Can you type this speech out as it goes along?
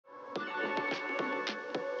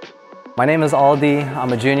My name is Aldi.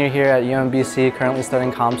 I'm a junior here at UMBC, currently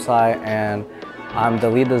studying comp sci, and I'm the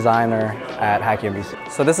lead designer at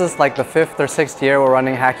HackUMBC. So this is like the 5th or 6th year we're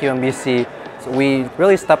running HackUMBC. So we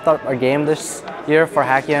really stepped up our game this year for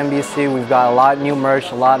HackUMBC. We've got a lot of new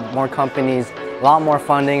merch, a lot more companies, a lot more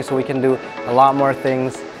funding, so we can do a lot more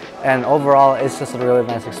things. And overall, it's just a really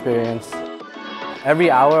nice experience.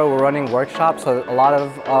 Every hour we're running workshops, so a lot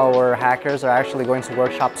of our hackers are actually going to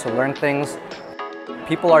workshops to learn things.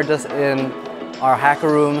 People are just in our hacker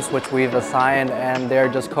rooms, which we've assigned, and they're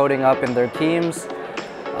just coding up in their teams.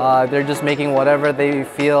 They're just making whatever they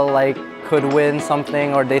feel like could win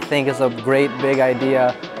something or they think is a great big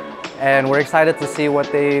idea. And we're excited to see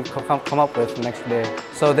what they come up with the next day.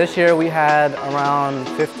 So this year we had around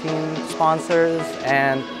 15 sponsors,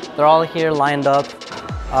 and they're all here lined up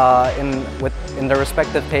in their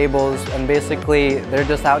respective tables, and basically they're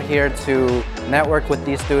just out here to network with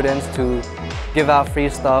these students, to give out free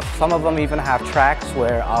stuff. Some of them even have tracks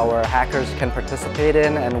where our hackers can participate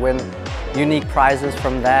in and win unique prizes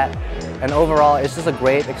from that. And overall, it's just a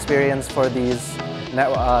great experience for these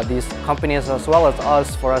companies as well as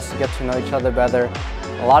us, for us to get to know each other better.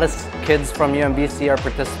 A lot of kids from UMBC are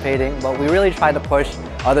participating, but we really try to push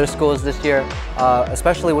other schools this year,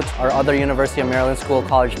 especially with our other University of Maryland school,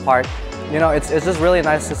 College Park. You know, it's just really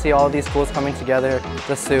nice to see all these schools coming together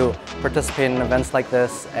just to participate in events like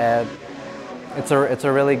this, and it's a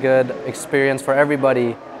really good experience for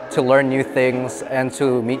everybody to learn new things and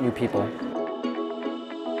to meet new people.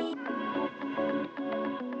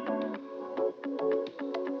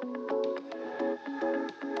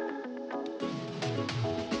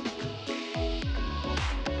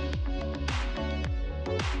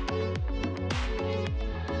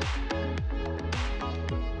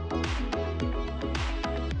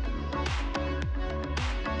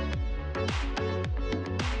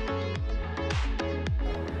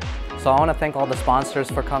 So I want to thank all the sponsors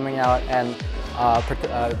for coming out and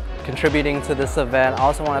contributing to this event. I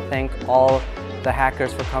also want to thank all the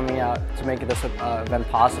hackers for coming out to make this event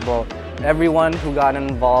possible. Everyone who got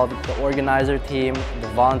involved, the organizer team, the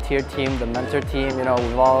volunteer team, the mentor team, you know,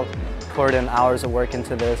 we've all poured in hours of work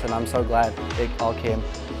into this, and I'm so glad it all came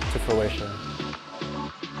to fruition.